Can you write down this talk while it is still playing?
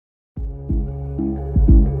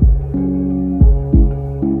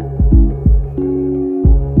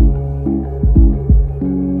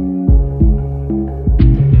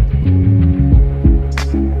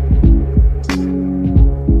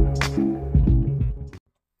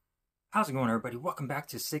How's it going, everybody? Welcome back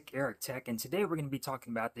to Sick Eric Tech, and today we're going to be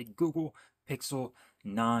talking about the Google Pixel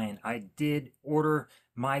 9. I did order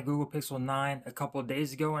my Google Pixel 9 a couple of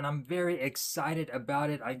days ago, and I'm very excited about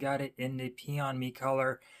it. I got it in the Peon Me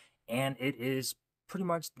color, and it is pretty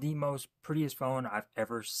much the most prettiest phone I've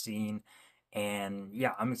ever seen. And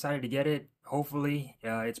yeah, I'm excited to get it. Hopefully,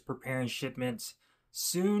 it's preparing shipments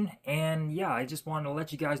soon. And yeah, I just wanted to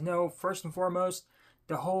let you guys know, first and foremost,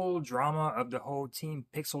 the whole drama of the whole Team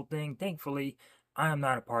Pixel thing, thankfully, I am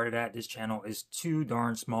not a part of that. This channel is too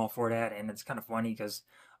darn small for that, and it's kind of funny because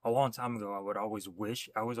a long time ago, I would always wish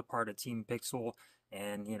I was a part of Team Pixel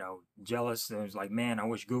and, jealous. And it was like, man, I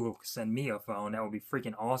wish Google could send me a phone. That would be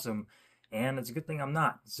freaking awesome. And it's a good thing I'm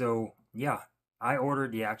not. So, yeah, I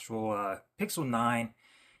ordered the actual Pixel 9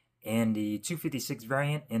 and the 256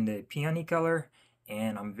 variant in the peony color,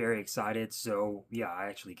 and I'm very excited. So yeah, I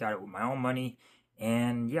actually got it with my own money,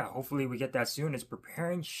 and yeah, hopefully we get that soon. It's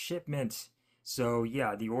preparing shipment. So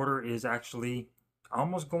yeah, the order is actually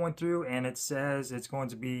almost going through, and it says it's going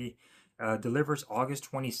to be delivers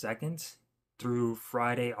August 22nd through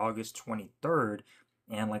Friday, August 23rd.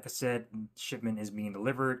 And like I said, shipment is being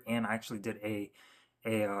delivered, and I actually did a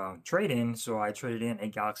trade-in, so I traded in a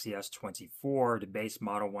Galaxy S24, the base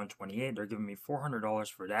model 128. They're giving me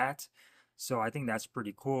 $400 for that, so I think that's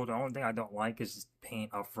pretty cool. The only thing I don't like is paying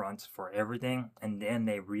upfront for everything, and then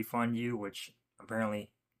they refund you, which apparently,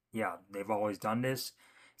 yeah, they've always done this.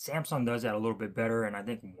 Samsung does that a little bit better, and I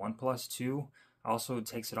think OnePlus too also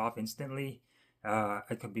takes it off instantly. I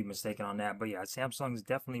could be mistaken on that, but yeah, Samsung's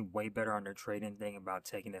definitely way better on their trade-in thing about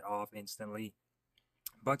taking it off instantly.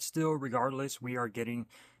 But still, regardless, we are getting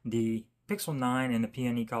the Pixel 9 in the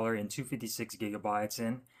peony color in 256 gigabytes,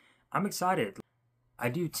 and I'm excited. I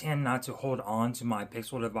do tend not to hold on to my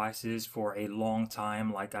Pixel devices for a long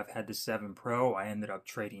time. Like I've had the 7 Pro, I ended up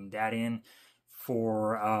trading that in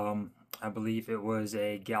for, I believe it was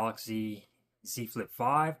a Galaxy Z Flip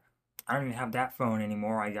 5. I don't even have that phone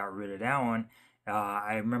anymore. I got rid of that one.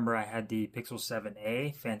 I remember I had the Pixel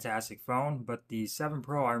 7a, fantastic phone, but the 7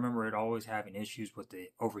 Pro, I remember it always having issues with the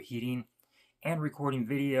overheating and recording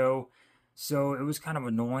video. So it was kind of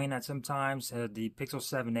annoying at some times. The Pixel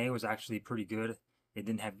 7a was actually pretty good. It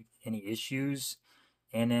didn't have any issues.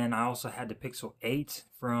 And then I also had the Pixel 8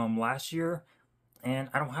 from last year, and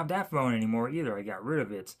I don't have that phone anymore either. I got rid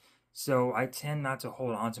of it. So I tend not to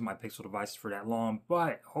hold on to my Pixel devices for that long,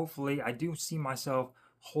 but hopefully I do see myself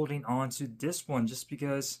holding on to this one just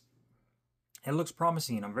because it looks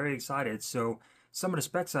promising. I'm very excited. So some of the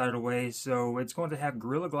specs out of the way. So it's going to have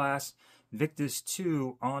Gorilla Glass Victus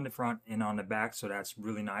 2 on the front and on the back. So that's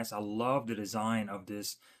really nice. I love the design of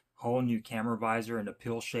this whole new camera visor and the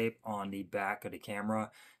pill shape on the back of the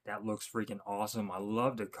camera. That looks freaking awesome. I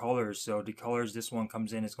love the colors. So the colors this one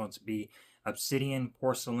comes in is going to be obsidian,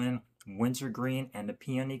 porcelain, wintergreen, and the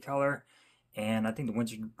peony color. And I think the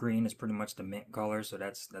wintergreen is pretty much the mint color. So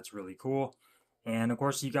that's really cool. And of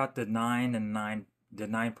course, you got the 9 and 9, the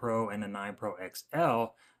 9 Pro and the 9 Pro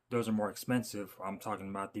XL. Those are more expensive. I'm talking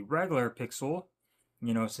about the regular Pixel.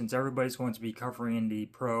 Since everybody's going to be covering the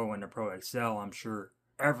Pro and the Pro XL, I'm sure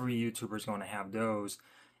every YouTuber is going to have those.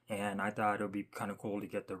 And I thought it would be kind of cool to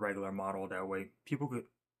get the regular model. That way, people could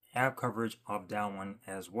have coverage of that one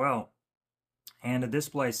as well. And the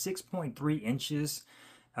display is 6.3 inches.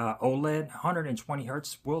 OLED, 120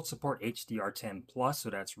 hertz, will support HDR10 plus, so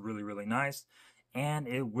that's really, really nice. And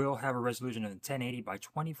it will have a resolution of 1080 by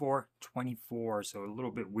 2424, so a little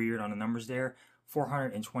bit weird on the numbers there.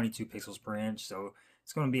 422 pixels per inch, so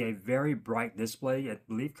it's going to be a very bright display. I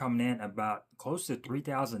believe coming in about close to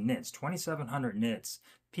 3000 nits, 2700 nits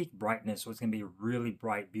peak brightness, so it's going to be a really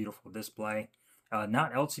bright, beautiful display.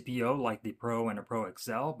 Not LTPO like the Pro and the Pro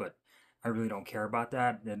XL, but I really don't care about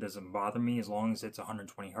that. It doesn't bother me as long as it's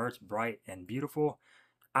 120 hertz, bright and beautiful.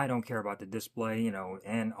 I don't care about the display,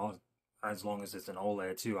 and as long as it's an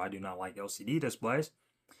OLED too. I do not like LCD displays.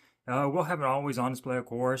 We'll have an always on display, of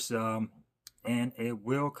course, and it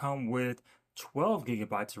will come with 12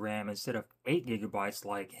 gigabytes of RAM instead of 8 gigabytes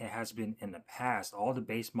like it has been in the past. All the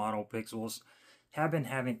base model Pixels have been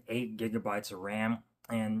having 8 gigabytes of RAM,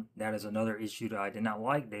 and that is another issue that I did not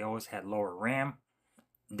like. They always had lower RAM.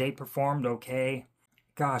 They performed okay.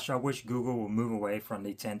 Gosh, I wish Google would move away from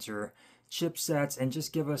the Tensor chipsets and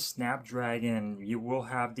just give us Snapdragon. You will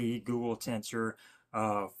have the Google Tensor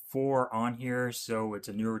 4 on here, so it's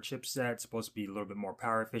a newer chipset, it's supposed to be a little bit more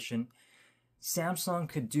power efficient. Samsung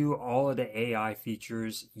could do all of the AI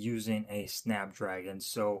features using a Snapdragon,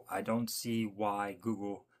 so I don't see why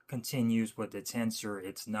Google continues with the Tensor.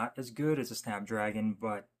 It's not as good as a Snapdragon,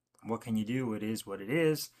 but what can you do? It is what it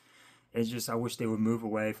is. It's just I wish they would move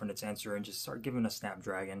away from the Tensor and just start giving us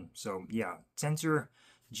Snapdragon. So yeah, Tensor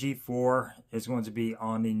G4 is going to be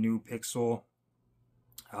on the new Pixel.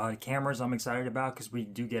 Cameras I'm excited about because we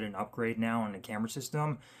do get an upgrade now on the camera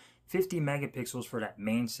system. 50 megapixels for that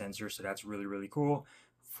main sensor, so that's really, really cool.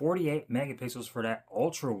 48 megapixels for that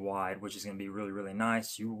ultra wide, which is going to be really, really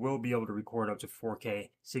nice. You will be able to record up to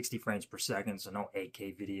 4K 60 frames per second, so no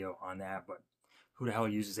 8K video on that, but who the hell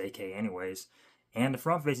uses 8K anyways? And the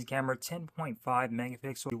front facing camera, 10.5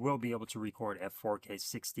 megapixels. You will be able to record at 4K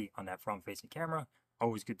 60 on that front facing camera.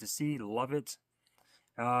 Always good to see, love it.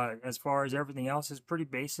 As far as everything else is pretty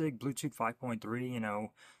basic. Bluetooth 5.3,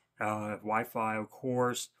 Wi-Fi, of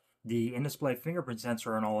course. The in-display fingerprint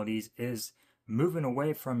sensor on all of these is moving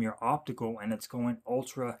away from your optical and it's going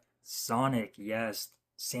ultrasonic. Yes,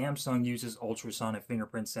 Samsung uses ultrasonic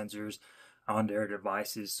fingerprint sensors on their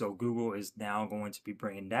devices, so Google is now going to be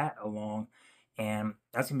bringing that along, and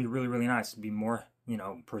that's going to be really, really nice to be more,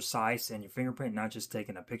 precise in your fingerprint, not just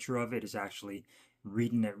taking a picture of it. It's actually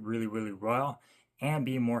reading it really, really well and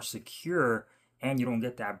being more secure, and you don't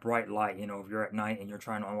get that bright light. If you're at night and you're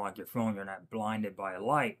trying to unlock your phone, you're not blinded by a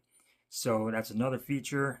light. So that's another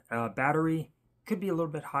feature. Battery could be a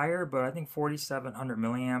little bit higher, but I think 4,700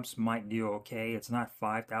 milliamps might do okay. It's not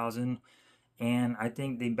 5,000. And I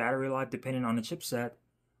think the battery life, depending on the chipset,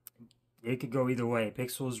 it could go either way.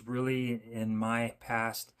 Pixels really, in my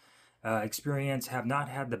past experience, have not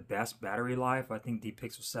had the best battery life. I think the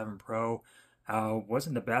Pixel 7 Pro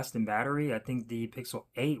wasn't the best in battery. I think the Pixel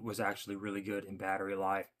 8 was actually really good in battery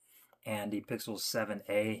life. And the Pixel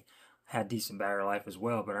 7a had decent battery life as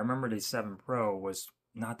well. But I remember the 7 Pro was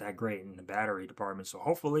not that great in the battery department. So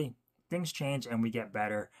hopefully things change and we get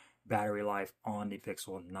better battery life on the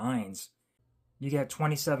Pixel 9s. You get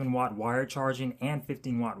 27 watt wire charging and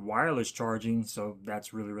 15 watt wireless charging, so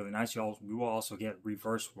that's really, really nice. We will also get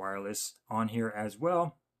reverse wireless on here as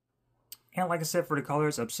well. And like I said, for the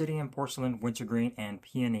colors, Obsidian, Porcelain, Wintergreen, and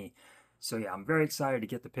Peony. So yeah, I'm very excited to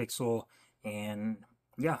get the Pixel, and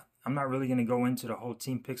yeah, I'm not really going to go into the whole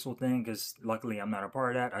Team Pixel thing because luckily I'm not a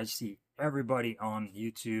part of that. I see everybody on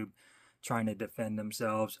YouTube trying to defend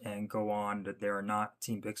themselves and go on that they're not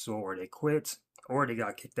Team Pixel, or they quit, or they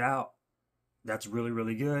got kicked out. That's really,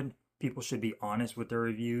 really good. People should be honest with their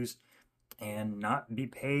reviews and not be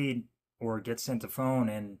paid or get sent a phone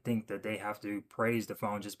and think that they have to praise the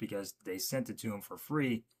phone just because they sent it to them for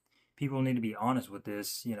free. People need to be honest with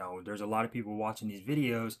this. There's a lot of people watching these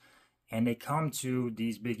videos and they come to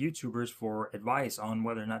these big YouTubers for advice on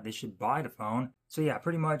whether or not they should buy the phone. So yeah,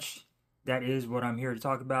 pretty much that is what I'm here to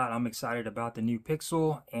talk about. I'm excited about the new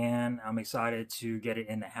Pixel, and I'm excited to get it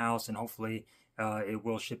in the house, and hopefully it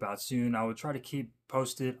will ship out soon. I will try to keep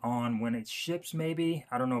posted on when it ships, maybe.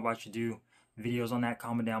 I don't know if I should do videos on that.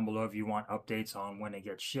 Comment down below if you want updates on when it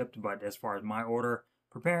gets shipped. But as far as my order,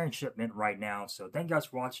 preparing shipment right now. So thank you guys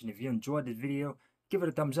for watching. If you enjoyed this video, give it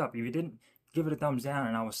a thumbs up. If you didn't, give it a thumbs down,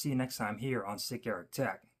 and I will see you next time here on Sick Eric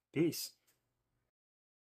Tech. Peace.